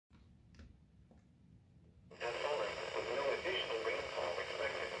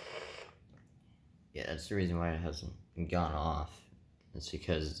that's the reason why it hasn't gone off. It's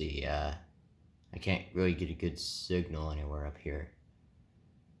because the, I can't really get a good signal anywhere up here.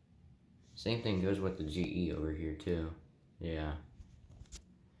 Same thing goes with the GE over here too. Yeah.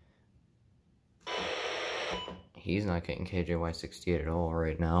 He's not getting KJY68 at all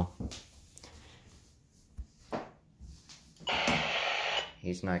right now.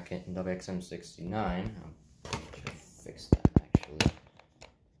 He's not getting WXM69. I'll fix that actually.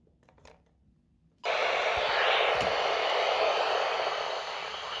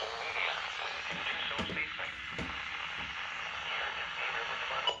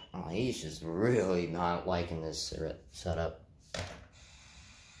 Oh, he's just really not liking this setup.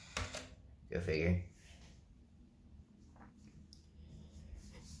 Go figure.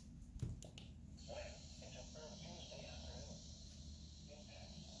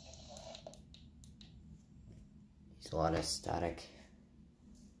 He's a lot of static.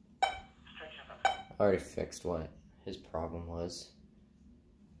 I already fixed what his problem was.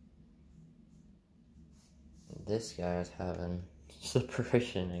 This guy is having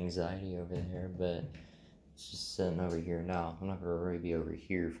separation anxiety over there, but it's just sitting over here now. I'm not going to really be over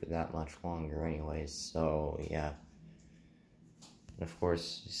here for that much longer anyways, so yeah. And of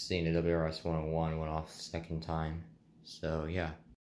course, seeing the WRS 101 went off second time, so yeah.